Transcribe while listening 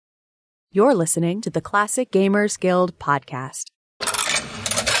You're listening to the Classic Gamers Guild podcast.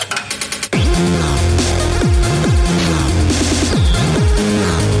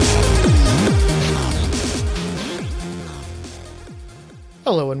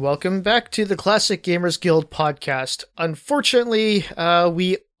 Hello and welcome back to the Classic Gamers Guild podcast. Unfortunately,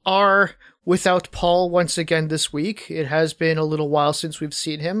 we are without Paul once again this week. It has been a little while since we've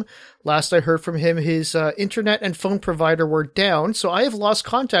seen him. Last I heard from him, his internet and phone provider were down, so I have lost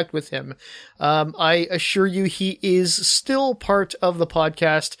contact with him. I assure you he is still part of the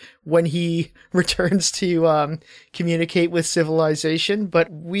podcast when he returns to communicate with civilization,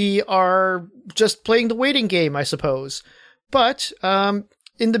 but we are just playing the waiting game, I suppose. But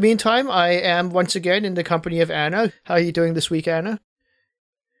in the meantime, I am once again in the company of Anna. How are you doing this week, Anna?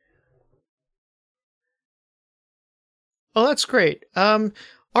 Oh, that's great.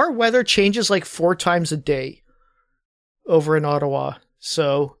 Our weather changes like 4 times a day over in Ottawa.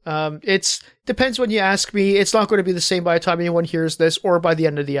 So it's depends when you ask me. It's not going to be the same by the time anyone hears this or by the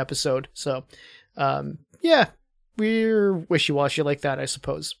end of the episode. So yeah, we're wishy-washy like that, I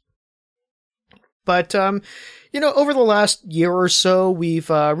suppose. But, over the last year or so, we've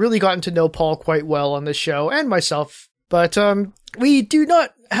really gotten to know Paul quite well on this show, and myself. But we do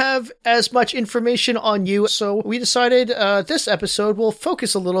not have as much information on you, so we decided this episode will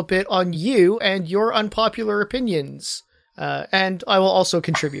focus a little bit on you and your unpopular opinions. And I will also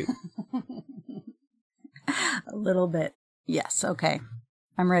contribute. A little bit. Yes, okay.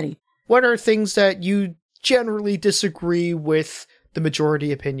 I'm ready. What are things that you generally disagree with the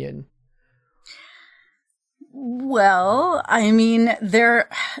majority opinion? Well, I mean, there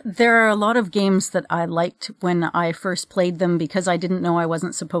are a lot of games that I liked when I first played them because I didn't know I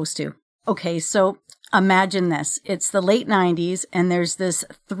wasn't supposed to. Okay, so imagine this. It's the late 90s, and there's this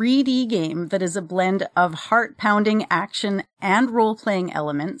 3D game that is a blend of heart-pounding action and role-playing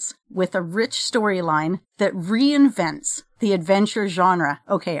elements with a rich storyline that reinvents the adventure genre.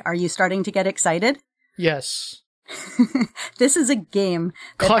 Okay, are you starting to get excited? Yes. This is a game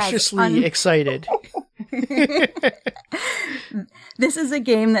that cautiously excited. This is a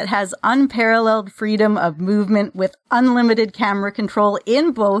game that has unparalleled freedom of movement with unlimited camera control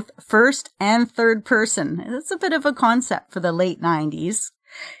in both first and third person. It's a bit of a concept for the late 90s.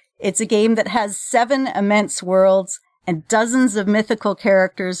 It's a game that has 7 immense worlds and dozens of mythical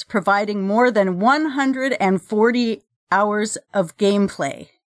characters, providing more than 140 hours of gameplay.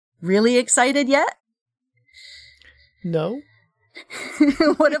 Really excited yet? No.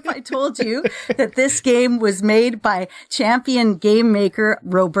 What if I told you that this game was made by champion game maker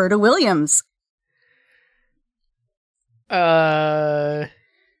Roberta Williams? Well,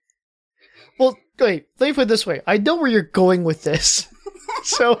 wait, let me put it this way. I know where you're going with this.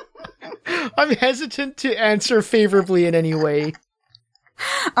 So I'm hesitant to answer favorably in any way.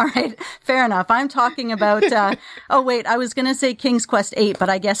 All right, fair enough. I'm talking about, oh wait, I was going to say King's Quest 8, but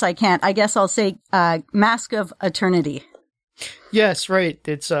I guess I can't. I guess I'll say Mask of Eternity. Yes, right.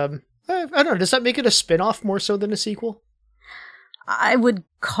 It's, I don't know, does that make it a spin-off more so than a sequel? I would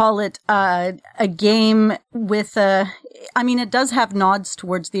call it a game with it does have nods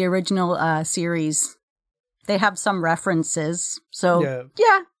towards the original series. They have some references. So,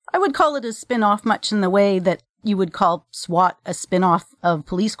 yeah, I would call it a spin-off much in the way that you would call SWAT a spin-off of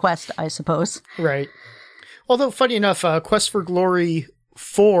Police Quest, I suppose. Right. Although, funny enough, Quest for Glory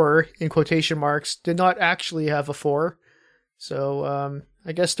 4, in quotation marks, did not actually have a 4. So,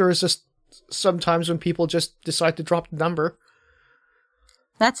 I guess there is just some times when people just decide to drop the number.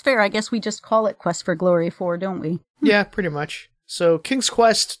 That's fair. I guess we just call it Quest for Glory 4, don't we? Yeah, pretty much. So, King's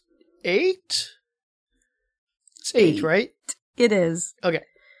Quest 8? It's 8, right? It is. Okay.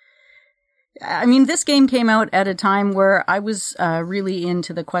 I mean, this game came out at a time where I was really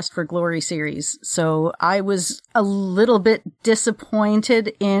into the Quest for Glory series, so I was a little bit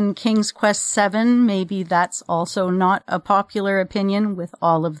disappointed in King's Quest 7. Maybe that's also not a popular opinion with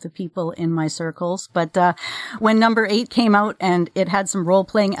all of the people in my circles, but when number 8 came out and it had some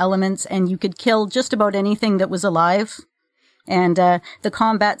role-playing elements and you could kill just about anything that was alive, and the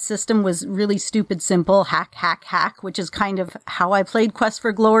combat system was really stupid simple, hack, hack, hack, which is kind of how I played Quest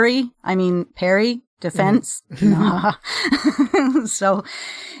for Glory. I mean, parry, defense, nah. So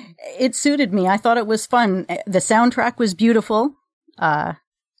it suited me. I thought it was fun. The soundtrack was beautiful. The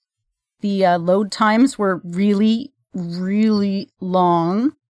load times were really, really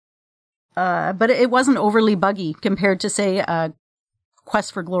long. But it wasn't overly buggy compared to, say,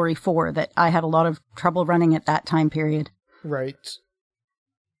 Quest for Glory 4 that I had a lot of trouble running at that time period. Right.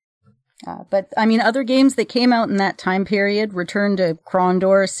 But, I mean, other games that came out in that time period, Return to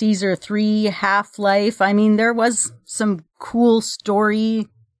Krondor, Caesar 3, Half-Life, I mean, there was some cool story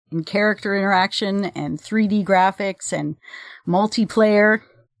and character interaction and 3D graphics and multiplayer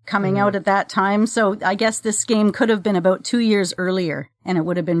coming out at that time. So I guess this game could have been about 2 years earlier and it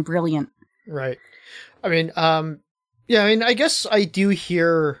would have been brilliant. Right. I mean, I guess I do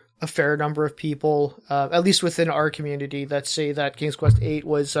hear a fair number of people, at least within our community, that say that King's Quest VIII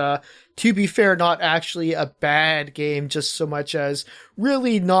was, to be fair, not actually a bad game, just so much as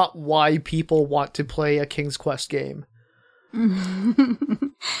really not why people want to play a King's Quest game.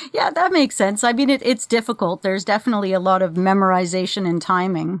 Yeah, that makes sense. I mean, it's difficult. There's definitely a lot of memorization and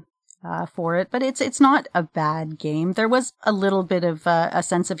timing for it, but it's not a bad game. There was a little bit of a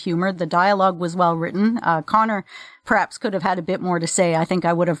sense of humor. The dialogue was well written. Connor perhaps could have had a bit more to say. I think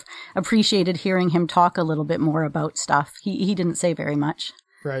I would have appreciated hearing him talk a little bit more about stuff. He didn't say very much.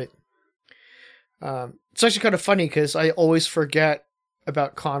 Right. It's actually kind of funny because I always forget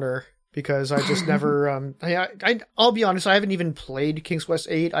about Connor because I just never, I'll be honest, I haven't even played King's Quest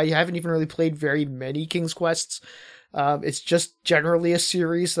VIII. I haven't even really played very many King's Quests. It's just generally a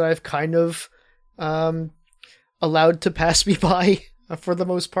series that I've kind of allowed to pass me by for the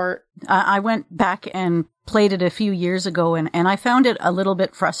most part. I went back and played it a few years ago, and I found it a little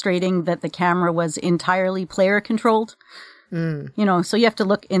bit frustrating that the camera was entirely player controlled. You know, so you have to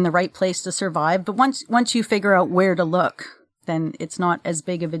look in the right place to survive. But once you figure out where to look, then it's not as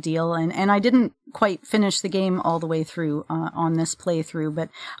big of a deal. And I didn't quite finish the game all the way through on this playthrough. But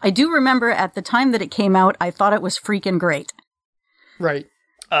I do remember at the time that it came out, I thought it was freaking great. Right.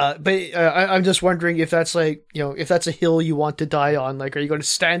 I'm just wondering if that's like, you know, if that's a hill you want to die on. Like, are you going to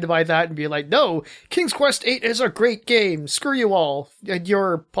stand by that and be like, no, King's Quest VIII is a great game. Screw you all and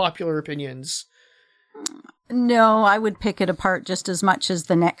your popular opinions. No, I would pick it apart just as much as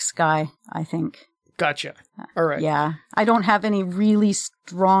the next guy, I think. Gotcha. All right. Yeah. I don't have any really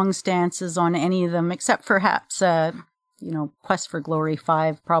strong stances on any of them, except perhaps, Quest for Glory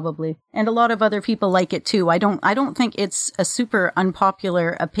 5, probably. And a lot of other people like it too. I don't think it's a super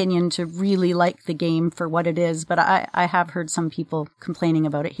unpopular opinion to really like the game for what it is, but I have heard some people complaining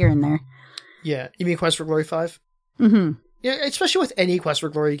about it here and there. Yeah. You mean Quest for Glory 5? Mm-hmm. Yeah, especially with any Quest for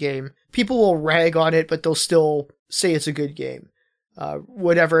Glory game. People will rag on it, but they'll still say it's a good game.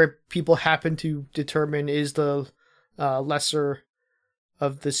 Whatever people happen to determine is the lesser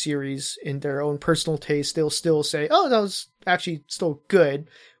of the series in their own personal taste, they'll still say, oh, that was actually still good,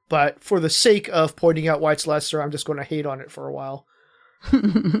 but for the sake of pointing out why it's lesser, I'm just going to hate on it for a while.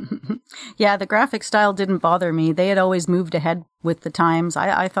 Yeah, the graphic style didn't bother me. They had always moved ahead with the times.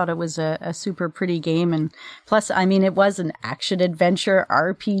 I thought it was a super pretty game, and plus, I mean, it was an action-adventure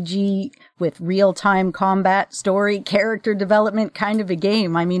RPG with real-time combat, story, character development kind of a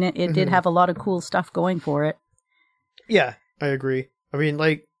game. I mean, it did have a lot of cool stuff going for it. Yeah, I agree. I mean,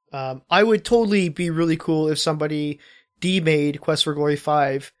 like, I would totally be really cool if somebody demade Quest for Glory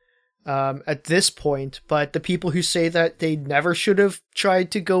 5 at this point, but the people who say that they never should have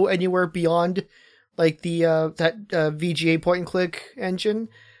tried to go anywhere beyond like the that VGA point and click engine,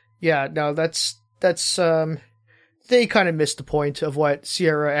 yeah, no, that's they kind of missed the point of what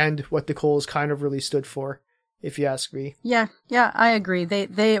Sierra and what the Coles kind of really stood for, if you ask me. Yeah, I agree.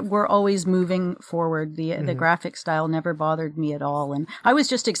 They were always moving forward. The graphic style never bothered me at all, and I was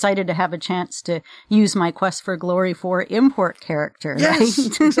just excited to have a chance to use my Quest for Glory 4 import character. Yes,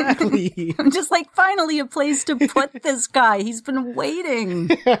 right? Exactly. I'm just like, finally a place to put this guy. He's been waiting.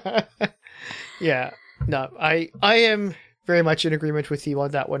 Yeah, no, I am very much in agreement with you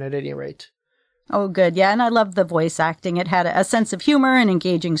on that one at any rate. Oh, good. Yeah, and I loved the voice acting. It had a sense of humor, an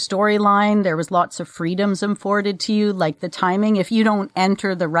engaging storyline. There was lots of freedoms afforded to you, like the timing. If you don't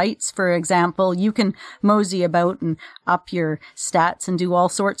enter the rights, for example, you can mosey about and up your stats and do all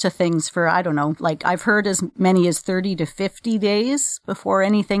sorts of things for, I don't know, like I've heard as many as 30 to 50 days before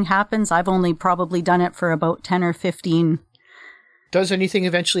anything happens. I've only probably done it for about 10 or 15. Does anything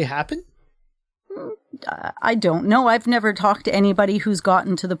eventually happen? I don't know. I've never talked to anybody who's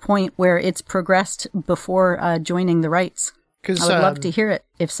gotten to the point where it's progressed before joining the rights. I would love to hear it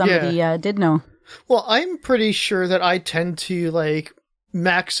if somebody did know. Well, I'm pretty sure that I tend to like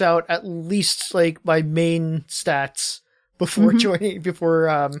max out at least like my main stats before joining,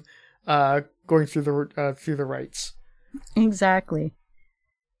 before going through the rights. Exactly.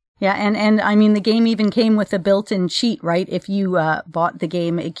 Yeah, and I mean, the game even came with a built-in cheat, right? If you bought the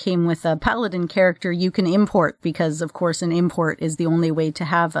game, it came with a paladin character you can import, because, of course, an import is the only way to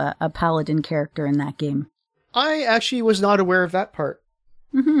have a paladin character in that game. I actually was not aware of that part.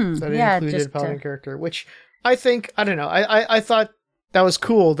 That it included a paladin character, which I think, I don't know, I thought that was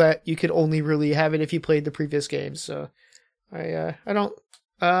cool that you could only really have it if you played the previous games, so I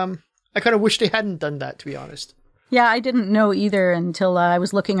kind of wish they hadn't done that, to be honest. Yeah, I didn't know either until I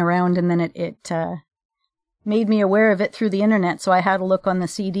was looking around, and then it made me aware of it through the internet, so I had a look on the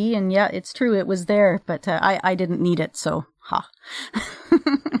CD, and yeah, it's true, it was there, but I didn't need it, so ha.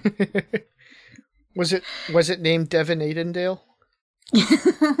 Was it named Devon Aidendale?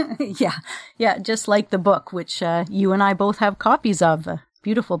 Yeah, just like the book, which you and I both have copies of. A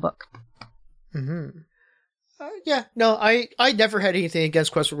beautiful book. Mm-hmm. I never had anything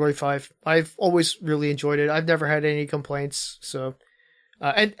against Quest for Glory 5. I've always really enjoyed it. I've never had any complaints, so...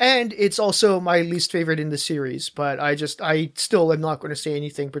 and it's also my least favorite in the series, but I still am not going to say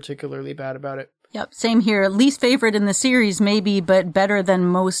anything particularly bad about it. Yep, same here. Least favorite in the series, maybe, but better than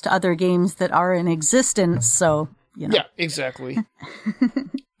most other games that are in existence, so, you know. Yeah, exactly.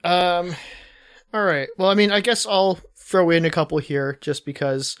 All right. Well, I mean, I guess I'll throw in a couple here, just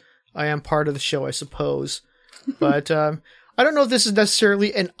because I am part of the show, I suppose. But I don't know if this is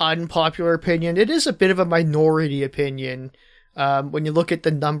necessarily an unpopular opinion. It is a bit of a minority opinion. When you look at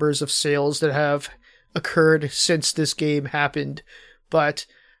the numbers of sales that have occurred since this game happened. But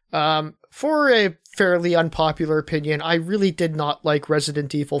for a fairly unpopular opinion, I really did not like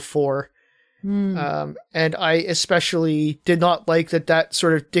Resident Evil 4. And I especially did not like that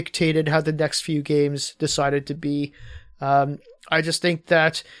sort of dictated how the next few games decided to be. I just think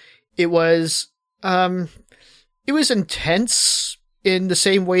that it was intense in the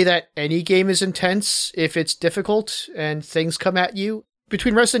same way that any game is intense if it's difficult and things come at you.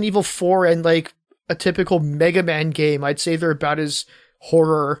 Between Resident Evil 4 and like a typical Mega Man game, I'd say they're about as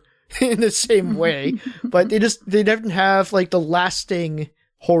horror in the same way, but they didn't have like the lasting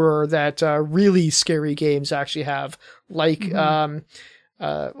horror that really scary games actually have. Like,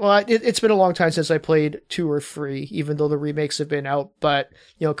 it's been a long time since I played 2 or 3, even though the remakes have been out, but,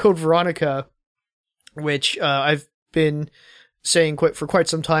 you know, Code Veronica, which I've been saying for quite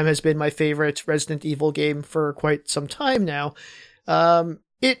some time has been my favorite Resident Evil game for quite some time now.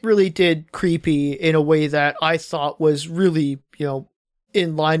 It really did creepy in a way that I thought was really, you know,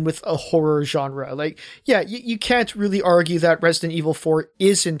 in line with a horror genre. Like, yeah, you can't really argue that Resident Evil 4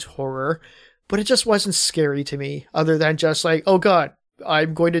 isn't horror, but it just wasn't scary to me, other than just like, oh god,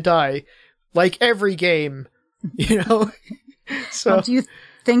 I'm going to die. Like every game, you know? So, well, do you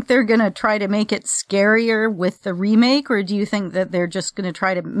think they're going to try to make it scarier with the remake, or do you think that they're just going to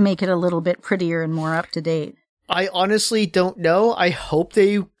try to make it a little bit prettier and more up to date? I honestly don't know. I hope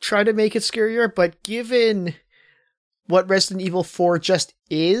they try to make it scarier, but given what Resident Evil 4 just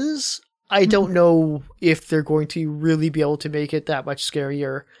is, I don't know if they're going to really be able to make it that much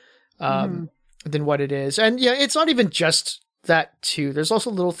scarier than what it is. And yeah, it's not even just that too. There's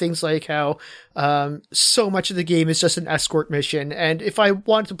also little things like how so much of the game is just an escort mission. And if I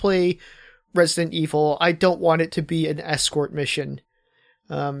want to play Resident Evil, I don't want it to be an escort mission.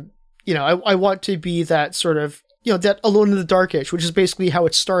 You know, I want to be that sort of, you know, that Alone in the Dark-ish, which is basically how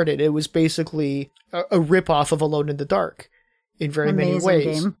it started. It was basically a rip-off of Alone in the Dark in very many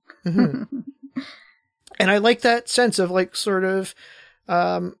ways. Game. And I like that sense of like sort of,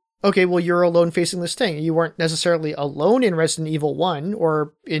 okay, well, you're alone facing this thing. You weren't necessarily alone in Resident Evil 1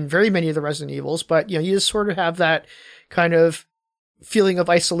 or in very many of the Resident Evils, but, you know, you just sort of have that kind of feeling of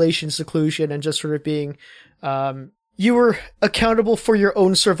isolation, seclusion, and just sort of being, you were accountable for your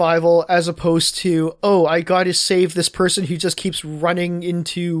own survival as opposed to, oh, I gotta save this person who just keeps running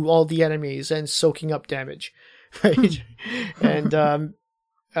into all the enemies and soaking up damage, right? And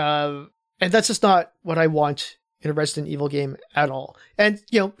that's just not what I want in a Resident Evil game at all. And,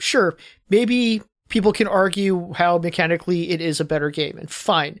 you know, sure, maybe people can argue how mechanically it is a better game, and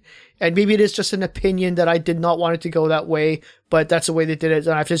fine. And maybe it is just an opinion that I did not want it to go that way, but that's the way they did it,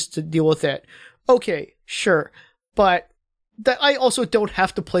 and I have just to deal with it. Okay, sure. But that I also don't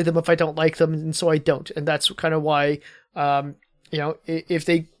have to play them if I don't like them, and so I don't. And that's kind of why, you know, if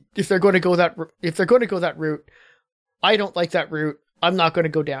they're going to go that route, I don't like that route. I'm not going to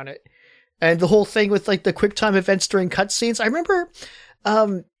go down it. And the whole thing with like the QuickTime events during cutscenes, I remember,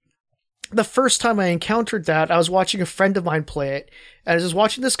 the first time I encountered that, I was watching a friend of mine play it, and I was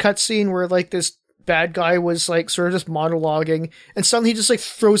watching this cutscene where like this bad guy was like sort of just monologuing, and suddenly he just like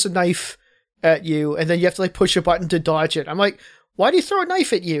throws a knife at you, and then you have to like push a button to dodge it. I'm like, why do you throw a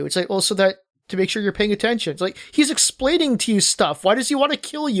knife at you? It's like, well, so that to make sure you're paying attention. It's like, he's explaining to you stuff. Why does he want to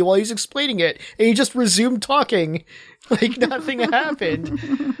kill you while he's explaining it? And you just resume talking like nothing happened.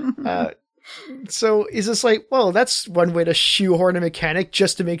 So is this like, well, that's one way to shoehorn a mechanic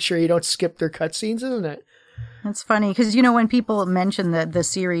just to make sure you don't skip their cutscenes, isn't it? That's funny, because, you know, when people mention that the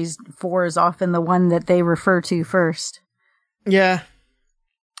Series 4 is often the one that they refer to first. Yeah.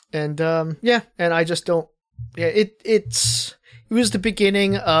 And, and I just don't, yeah, it's, the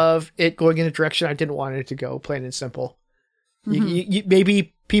beginning of it going in a direction I didn't want it to go, plain and simple.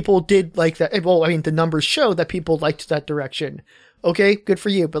 Maybe people did like that. Well, I mean, the numbers show that people liked that direction. Okay, good for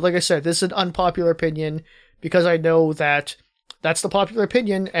you. But like I said, this is an unpopular opinion because I know that that's the popular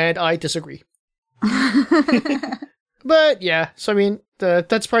opinion and I disagree. But yeah, so I mean,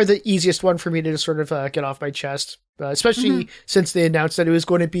 that's probably the easiest one for me to just sort of get off my chest, especially since they announced that it was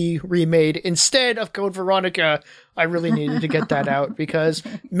going to be remade instead of Code Veronica. I really needed to get that out because,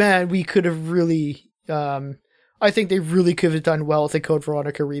 man, we could have really, I think they really could have done well with the Code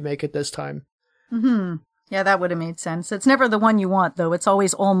Veronica remake at this time. Yeah, that would have made sense. It's never the one you want, though. It's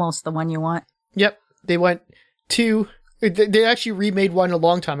always almost the one you want. Yep. They went to, they actually remade one a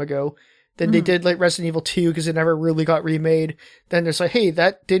long time ago. Then they did like Resident Evil 2 because it never really got remade. Then there's like, hey,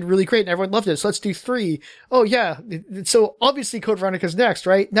 that did really great and everyone loved it. So let's do 3. Oh yeah. So obviously Code Veronica's next,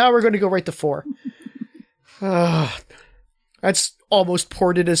 right? Now we're going to go right to 4. That's almost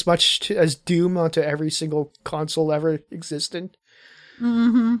ported as much as Doom onto every single console ever existent.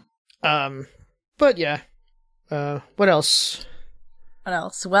 But yeah. What else? What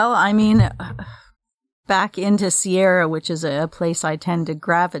else? Well, I mean, back into Sierra, which is a place I tend to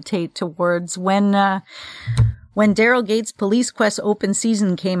gravitate towards. When Daryl Gates' Police Quest open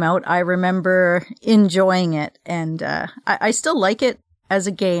season came out, I remember enjoying it, and I still like it as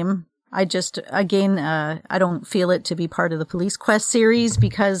a game. I just, again, I don't feel it to be part of the Police Quest series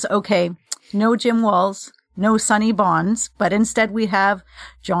because, okay, no Jim Walls, no Sonny Bonds, but instead we have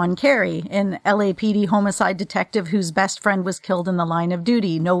John Kerry, an LAPD homicide detective whose best friend was killed in the line of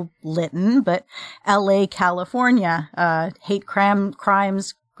duty. No Lytton, but LA, California. Hate crimes,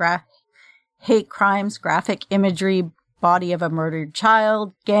 graphic imagery, body of a murdered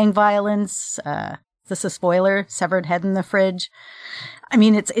child, gang violence, this is a spoiler, severed head in the fridge. I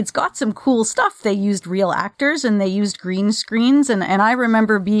mean, it's got some cool stuff. They used real actors and they used green screens. And I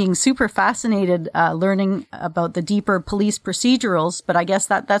remember being super fascinated, learning about the deeper police procedurals. But I guess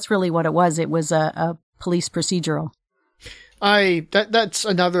that's really what it was. It was a police procedural. That's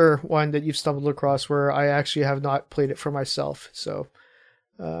another one that you've stumbled across where I actually have not played it for myself. So,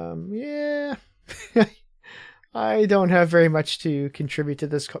 yeah, I don't have very much to contribute to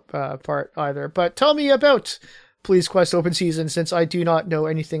this part either. But tell me about Police Quest Open Season, since I do not know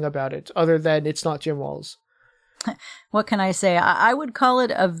anything about it, other than it's not Jim Walls. What can I say? I would call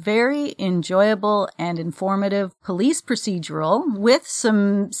it a very enjoyable and informative police procedural with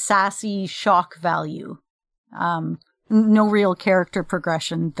some sassy shock value. No real character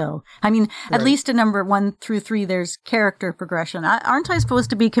progression, though. I mean, right. At least in number 1 through 3, there's character progression. Aren't I supposed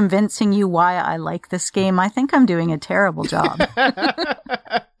to be convincing you why I like this game? I think I'm doing a terrible job.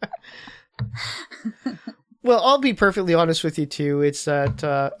 Well, I'll be perfectly honest with you, too. It's that,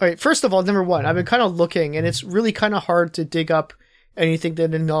 all right, first of all, number 1, I've been kind of looking, and it's really kind of hard to dig up anything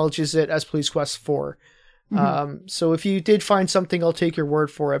that acknowledges it as Police Quest 4. So if you did find something, I'll take your word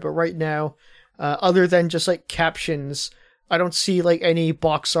for it. But right now, other than just like captions, I don't see like any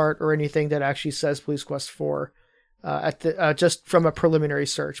box art or anything that actually says Police Quest 4 at the just from a preliminary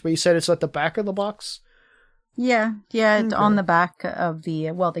search. But you said it's at the back of the box? Yeah, okay. On the back of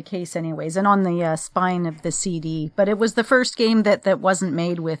the case anyways, and on the spine of the CD. But it was the first game that wasn't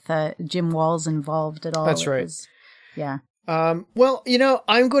made with Jim Walls involved at all. That's right. Yeah. Well, you know,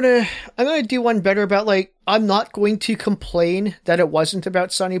 I'm gonna do one better about, like, I'm not going to complain that it wasn't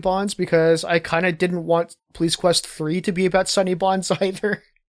about Sonny Bonds, because I kind of didn't want Police Quest 3 to be about Sonny Bonds either.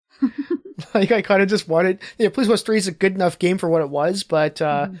 Like, I kind of just wanted, Police Quest 3 is a good enough game for what it was, but,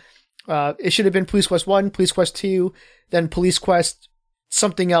 it should have been Police Quest 1, Police Quest 2, then Police Quest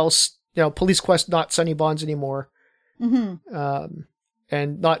something else, Police Quest not Sonny Bonds anymore.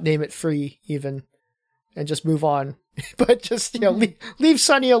 And not name it 3 even, and just move on. But just, leave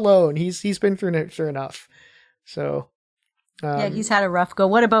Sonny alone. He's been through enough. So, yeah, he's had a rough go.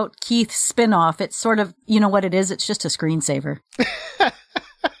 What about Keith's spin-off? It's sort of, you know what it is? It's just a screensaver.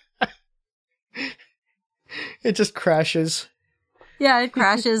 It just crashes. Yeah, it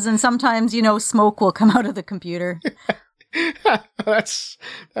crashes, and sometimes, smoke will come out of the computer. That's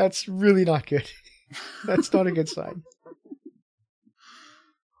really not good. That's not a good sign.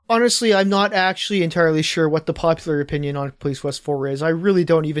 Honestly, I'm not actually entirely sure what the popular opinion on Police Quest 4 is. I really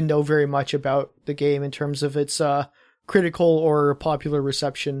don't even know very much about the game in terms of its critical or popular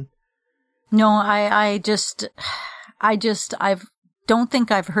reception. No, I don't think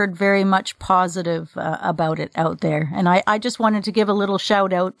I've heard very much positive about it out there. And I just wanted to give a little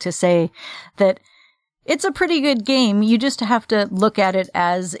shout out to say that it's a pretty good game. You just have to look at it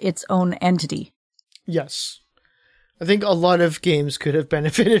as its own entity. Yes. I think a lot of games could have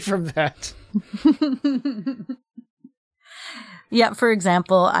benefited from that. Yeah, for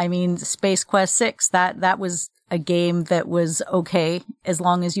example, I mean, Space Quest 6, that was a game that was okay as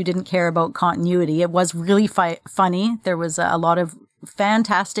long as you didn't care about continuity. It was really funny. There was a lot of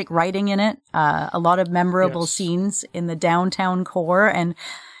fantastic writing in it, a lot of memorable scenes in the downtown core. And,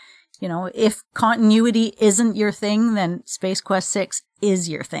 you know, if continuity isn't your thing, then Space Quest 6 is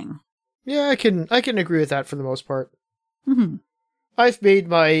your thing. Yeah, I can agree with that for the most part. Mm-hmm. I've made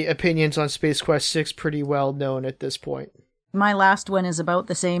my opinions on Space Quest 6 pretty well known at this point. My last one is about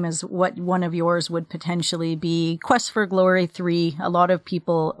the same as what one of yours would potentially be. Quest for Glory 3. A lot of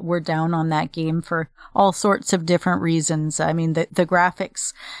people were down on that game for all sorts of different reasons. I mean, the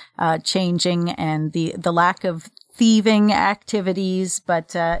graphics changing and the lack of thieving activities,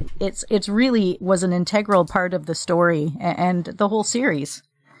 but it's really was an integral part of the story and the whole series.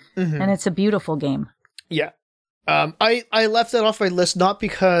 Mm-hmm. And it's a beautiful game. Yeah. I left that off my list not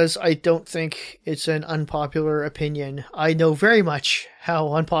because I don't think it's an unpopular opinion. I know very much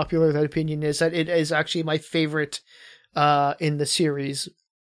how unpopular that opinion is, that it is actually my favorite in the series.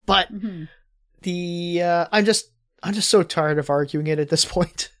 But I'm just so tired of arguing it at this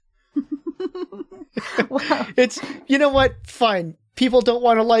point. Wow. It's, you know what? Fine. People don't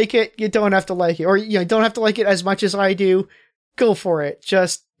want to like it. You don't have to like it. Or, you know, don't have to like it as much as I do. Go for it.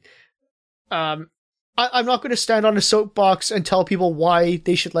 Just, I'm not going to stand on a soapbox and tell people why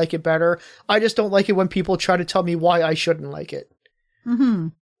they should like it better. I just don't like it when people try to tell me why I shouldn't like it. Mm-hmm.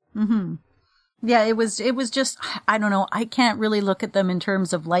 Mm-hmm. Yeah, it was just, I don't know. I can't really look at them in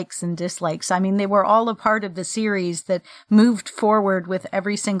terms of likes and dislikes. I mean, they were all a part of the series that moved forward with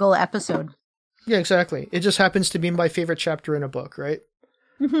every single episode. Yeah, exactly. It just happens to be my favorite chapter in a book, right?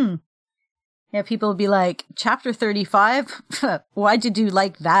 Mm-hmm. Yeah, people would be like, chapter 35? Why'd you do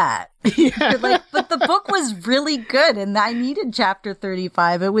like that? Yeah. Like, but the book was really good and I needed chapter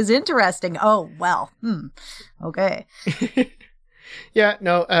 35. It was interesting. Oh, well, okay. Yeah,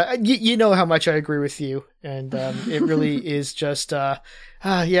 no, you know how much I agree with you. And it really is just, yeah,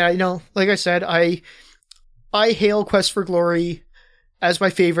 you know, like I said, I hail Quest for Glory as my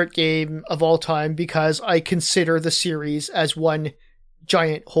favorite game of all time because I consider the series as one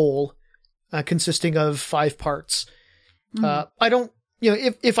giant whole. Consisting of 5 parts. I don't, you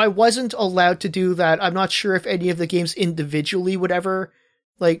know, if I wasn't allowed to do that, I'm not sure if any of the games individually would ever,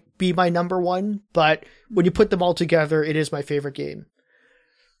 like, be my number one, but when you put them all together, it is my favorite game.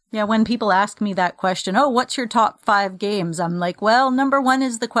 Yeah, when people ask me that question, oh, what's your top 5 games? I'm like, well, number 1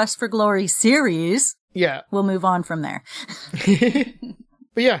 is the Quest for Glory series. Yeah. We'll move on from there.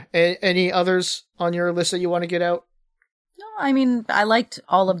 But yeah, any others on your list that you want to get out? No, I mean, I liked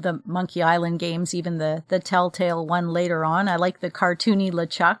all of the Monkey Island games, even the Telltale one later on. I like the cartoony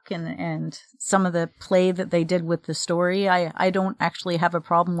LeChuck and some of the play that they did with the story. I don't actually have a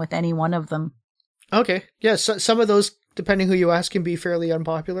problem with any one of them. Okay. Yeah, so, some of those, depending who you ask, can be fairly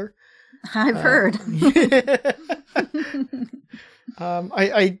unpopular. I've heard.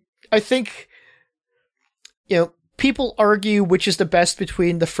 I think, you know, people argue which is the best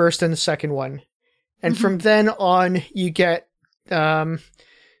between the first and the second one. And from then on, you get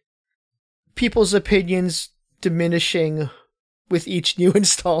people's opinions diminishing with each new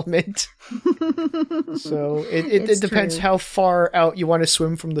installment. So it depends how far out you want to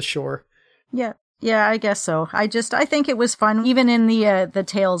swim from the shore. Yeah, I guess so. I think it was fun. Even in the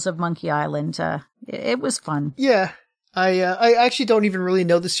Tales of Monkey Island, it was fun. Yeah, I actually don't even really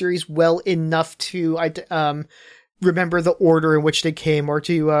know the series well enough to remember the order in which they came or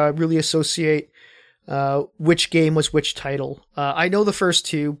to really associate which game was which title. I know the first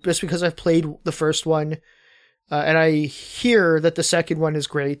 2 just because I've played the first one, and I hear that the second one is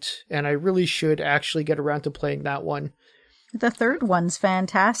great, and I really should actually get around to playing that one. The third one's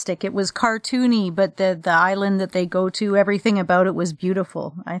fantastic. It was cartoony, but the island that they go to, everything about it was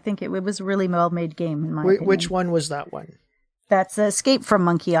beautiful. I think it was a really well-made game, in my opinion. Which one was that one? That's Escape from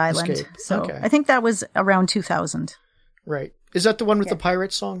Monkey Island. Escape. So okay. I think that was around 2000. Right. Is that the one with the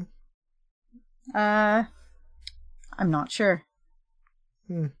pirate song? I'm not sure.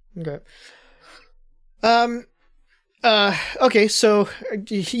 Okay. Okay, so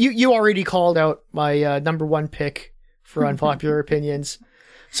you already called out my number 1 pick for unpopular opinions.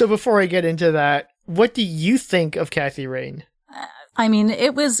 So before I get into that, what do you think of Kathy Rain? I mean,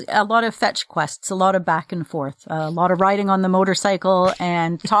 it was a lot of fetch quests, a lot of back and forth, a lot of riding on the motorcycle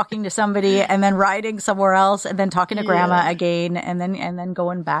and talking to somebody and then riding somewhere else and then talking to grandma again and then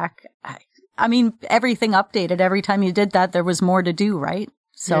going back. I mean, everything updated. Every time you did that, there was more to do, right?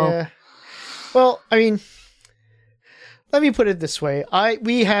 So, yeah. Well, I mean, let me put it this way.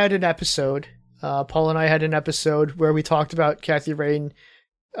 We had an episode, Paul and I had an episode where we talked about Kathy Rain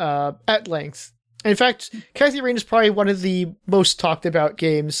at length. In fact, Kathy Rain is probably one of the most talked about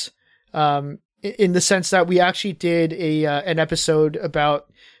games, in the sense that we actually did an episode about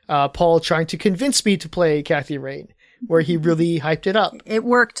Paul trying to convince me to play Kathy Rain, where he really hyped it up. It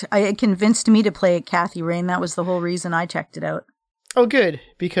worked. It convinced me to play Kathy Rain. That was the whole reason I checked it out. Oh, good,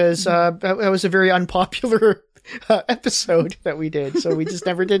 because that was a very unpopular episode that we did, so we just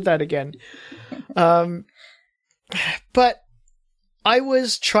never did that again. But I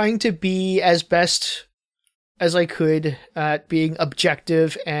was trying to be as best as I could at being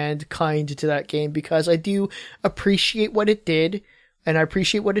objective and kind to that game, because I do appreciate what it did, and I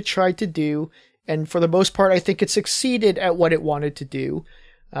appreciate what it tried to do, and for the most part, I think it succeeded at what it wanted to do.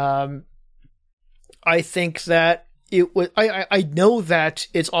 I think that it was. I know that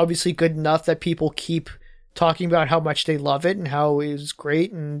it's obviously good enough that people keep talking about how much they love it and how it is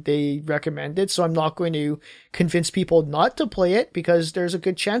great and they recommend it. So I'm not going to convince people not to play it, because there's a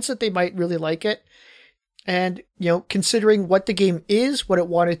good chance that they might really like it. And, considering what the game is, what it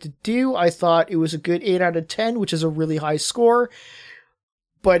wanted to do, I thought it was a good 8 out of 10, which is a really high score.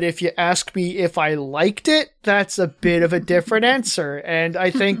 But if you ask me if I liked it, that's a bit of a different answer. And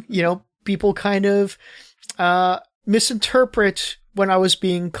I think, people kind of misinterpret when I was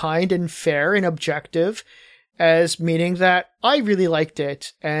being kind and fair and objective as meaning that I really liked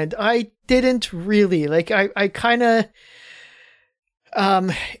it. And I didn't really. I kind of...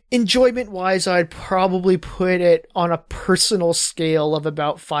 enjoyment-wise, I'd probably put it on a personal scale of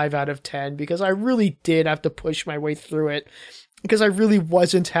about 5 out of 10, because I really did have to push my way through it, because I really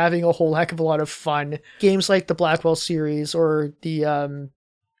wasn't having a whole heck of a lot of fun. Games like the Blackwell series or the,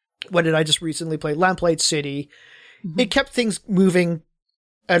 what did I just recently play? Lamplight City. Mm-hmm. It kept things moving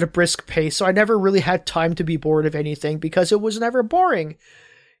at a brisk pace, so I never really had time to be bored of anything, because it was never boring.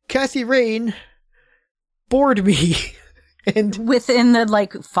 Kathy Rain bored me. And within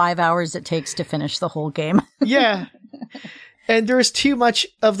the 5 hours it takes to finish the whole game. Yeah. And there's too much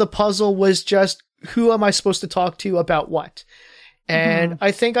of the puzzle was just, who am I supposed to talk to about what? And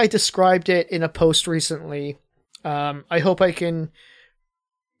I think I described it in a post recently. I hope I can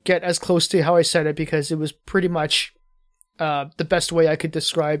get as close to how I said it, because it was pretty much the best way I could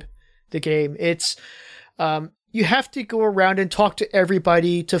describe the game. It's you have to go around and talk to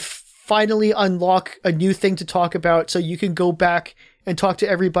everybody to finally unlock a new thing to talk about, so you can go back and talk to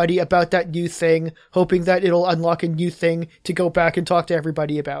everybody about that new thing, hoping that it'll unlock a new thing to go back and talk to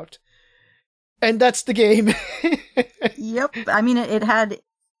everybody about. And that's the game. Yep. I mean,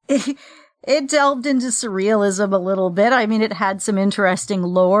 it delved into surrealism a little bit. I mean, it had some interesting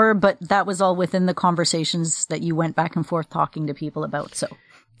lore, but that was all within the conversations that you went back and forth talking to people about. So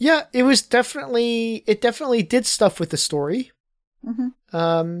yeah, it definitely did stuff with the story.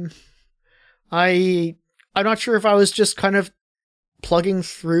 Mm-hmm. I'm not sure if I was just kind of plugging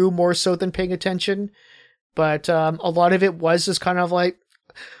through more so than paying attention, but a lot of it was just kind of like,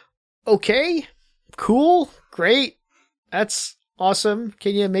 okay, cool, great, that's awesome.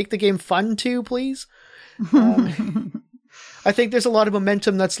 Can you make the game fun too, please? I think there's a lot of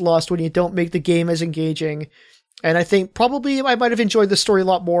momentum that's lost when you don't make the game as engaging, and I think probably I might have enjoyed the story a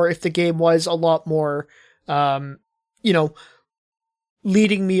lot more if the game was a lot more,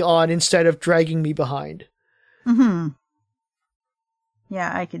 leading me on instead of dragging me behind. Mm-hmm.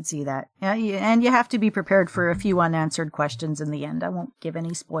 Yeah, I could see that. Yeah, and you have to be prepared for a few unanswered questions in the end. I won't give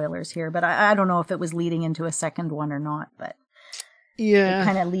any spoilers here, but I don't know if it was leading into a second one or not, but yeah, it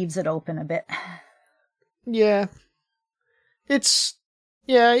kind of leaves it open a bit. Yeah.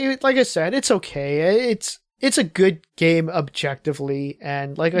 Like I said, it's okay. It's a good game objectively,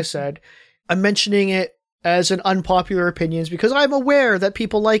 and like I said, I'm mentioning it as an unpopular opinions because I'm aware that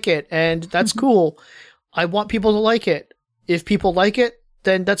people like it, and that's cool. I want people to like it. If people like it,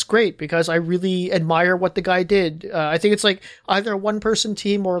 then that's great, because I really admire what the guy did. I think it's like either a one-person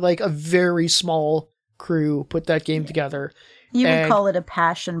team or like a very small crew put that game together. You would call it a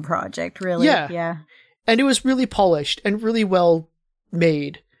passion project, really. Yeah. And it was really polished and really well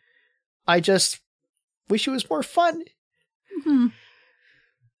made. I just wish it was more fun. Mm-hmm.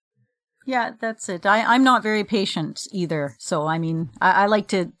 Yeah, that's it. I'm not very patient either. So, I mean, I like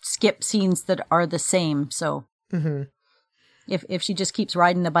to skip scenes that are the same. So if she just keeps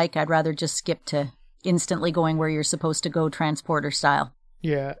riding the bike, I'd rather just skip to instantly going where you're supposed to go, transporter style.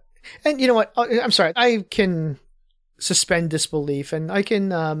 Yeah. And you know what? I'm sorry. I can suspend disbelief, and I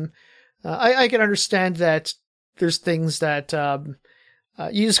can I can understand that there's things that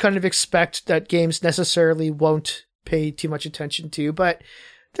you just kind of expect that games necessarily won't pay too much attention to, but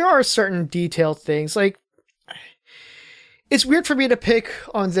there are certain detailed things. Like, it's weird for me to pick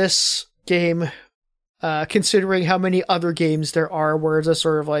on this game, considering how many other games there are where it's a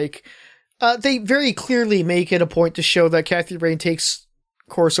sort of like, They very clearly make it a point to show that Kathy Rain takes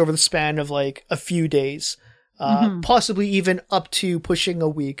course over the span of like a few days, possibly even up to pushing a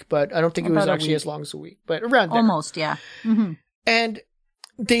week, but I don't think it was actually as long as a week, but around there. Almost, yeah. Mm-hmm. And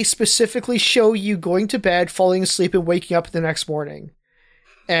they specifically show you going to bed, falling asleep, and waking up the next morning.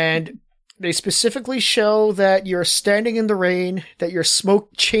 And they specifically show that you're standing in the rain, that you're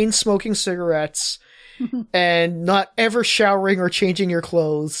chain smoking cigarettes, and not ever showering or changing your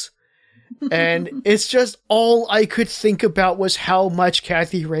clothes. And it's just all I could think about was how much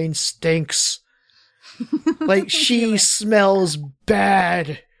Kathy Rain stinks. Like, she smells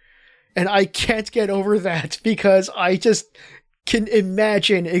bad. And I can't get over that because I just can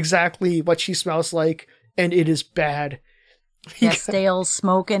imagine exactly what she smells like, and it is bad. Yeah, stale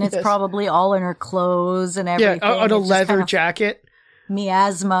smoke, and it's probably all in her clothes and everything. Yeah, on a leather jacket.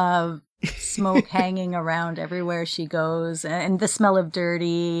 Miasma of smoke hanging around everywhere she goes, and the smell of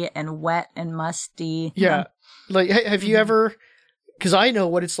dirty and wet and musty. Yeah. Like, have you ever... Because I know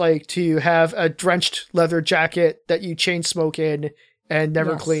what it's like to have a drenched leather jacket that you chain smoke in and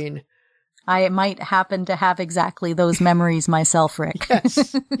never clean. I might happen to have exactly those memories myself, Rick.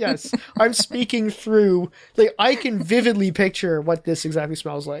 Yes. I'm speaking through, like, I can vividly picture what this exactly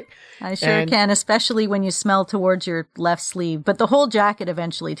smells like. I sure can, especially when you smell towards your left sleeve. But the whole jacket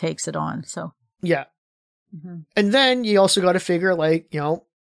eventually takes it on, so. Yeah. Mm-hmm. And then you also got to figure, like, you know,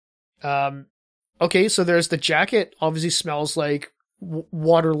 okay, so there's the jacket, obviously smells like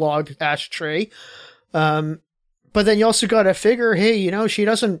waterlogged ashtray. But then you also got to figure, hey, you know, she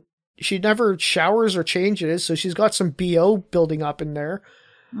never showers or changes, so she's got some BO building up in there.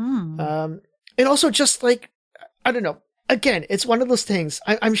 And also just like, I don't know. Again, it's one of those things.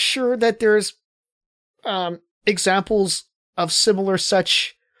 I'm sure that there's examples of similar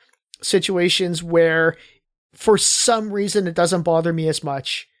such situations where for some reason it doesn't bother me as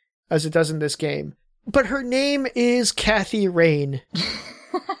much as it does in this game. But her name is Kathy Rain.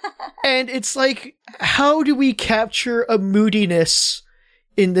 And it's like, how do we capture a moodiness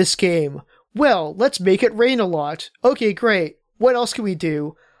in this game? Well, let's make it rain a lot. Okay, great. What else can we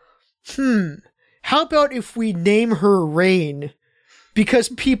do? How about if we name her Rain? Because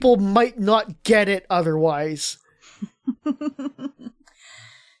people might not get it otherwise.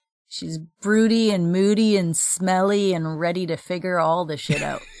 She's broody and moody and smelly and ready to figure all the shit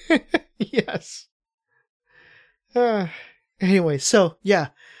out. Yes. Anyway, so yeah,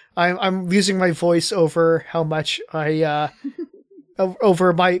 I'm using my voice over how much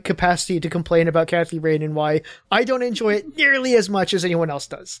over my capacity to complain about Kathy Rain and why I don't enjoy it nearly as much as anyone else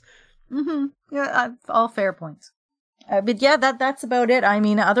does. Mm-hmm. Yeah, all fair points. But yeah, that's about it. I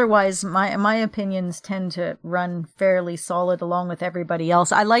mean, otherwise, my opinions tend to run fairly solid along with everybody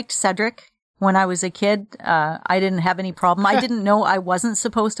else. I liked Cedric when I was a kid. I didn't have any problem. I didn't know I wasn't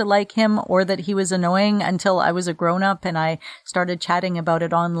supposed to like him or that he was annoying until I was a grown-up and I started chatting about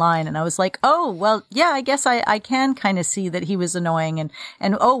it online. And I was like, oh, well, yeah, I guess I can kind of see that he was annoying.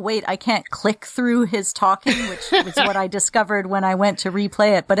 And oh, wait, I can't click through his talking, which was what I discovered when I went to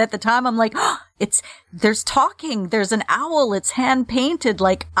replay it. But at the time, I'm like, oh, there's talking, there's an owl, it's hand painted.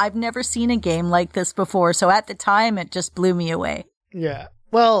 Like, I've never seen a game like this before. So at the time, it just blew me away. Yeah.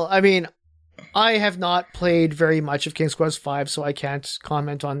 Well, I mean, I have not played very much of King's Quest V, so I can't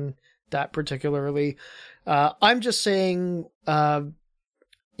comment on that particularly. I'm just saying,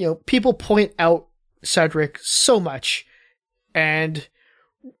 people point out Cedric so much, and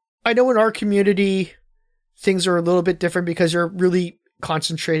I know in our community, things are a little bit different because you're really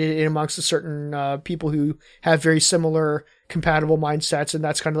concentrated in amongst a certain people who have very similar compatible mindsets, and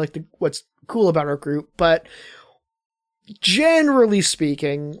that's kind of like what's cool about our group. But generally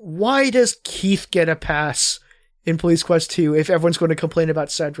speaking, why does Keith get a pass in Police Quest 2 if everyone's going to complain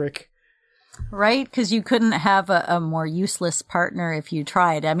about Cedric? Right? Because you couldn't have a more useless partner if you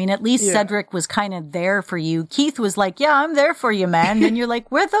tried. I mean, at least Cedric was kind of there for you. Keith was like, yeah, I'm there for you, man. And you're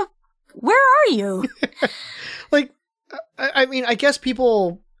like, where are you? Like, I mean, I guess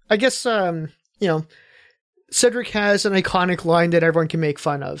Cedric has an iconic line that everyone can make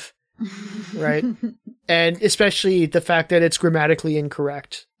fun of. Right? And especially the fact that it's grammatically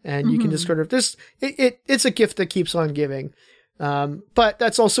incorrect, and you can just sort of it's a gift that keeps on giving. But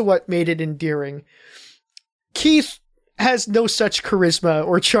that's also what made it endearing. Keith has no such charisma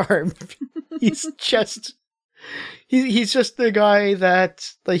or charm. He's just the guy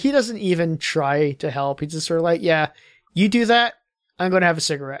that, like, he doesn't even try to help. He's just sort of like, yeah, you do that, I'm going to have a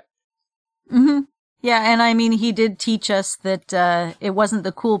cigarette. Mm-hmm. Yeah, and I mean, he did teach us that it wasn't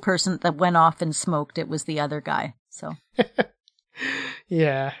the cool person that went off and smoked, it was the other guy, so.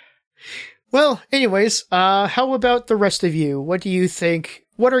 Yeah. Well, anyways, how about the rest of you? What do you think?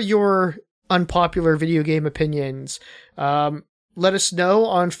 What are your unpopular video game opinions. Let us know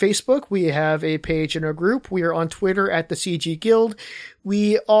on Facebook. We have a page in our group. We are on Twitter at the CG Guild.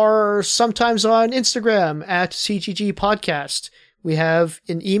 We are sometimes on Instagram at CGG Podcast. We have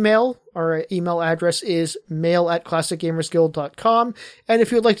an email. Our email address is mail@classicgamersguild.com. And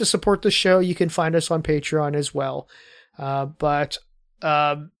if you'd like to support the show, you can find us on Patreon as well. Let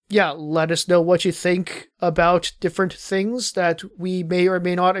us know what you think about different things that we may or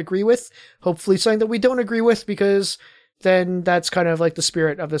may not agree with. Hopefully something that we don't agree with, because then that's kind of like the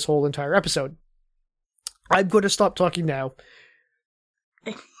spirit of this whole entire episode. I'm going to stop talking now.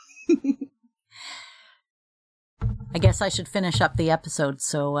 I guess I should finish up the episode,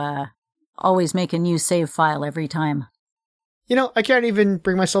 so always make a new save file every time. I can't even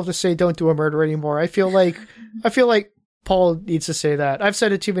bring myself to say don't do a murder anymore. I feel like Paul needs to say that. I've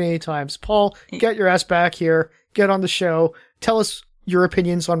said it too many times. Paul, get your ass back here. Get on the show. Tell us your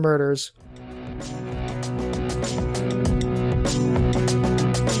opinions on murders.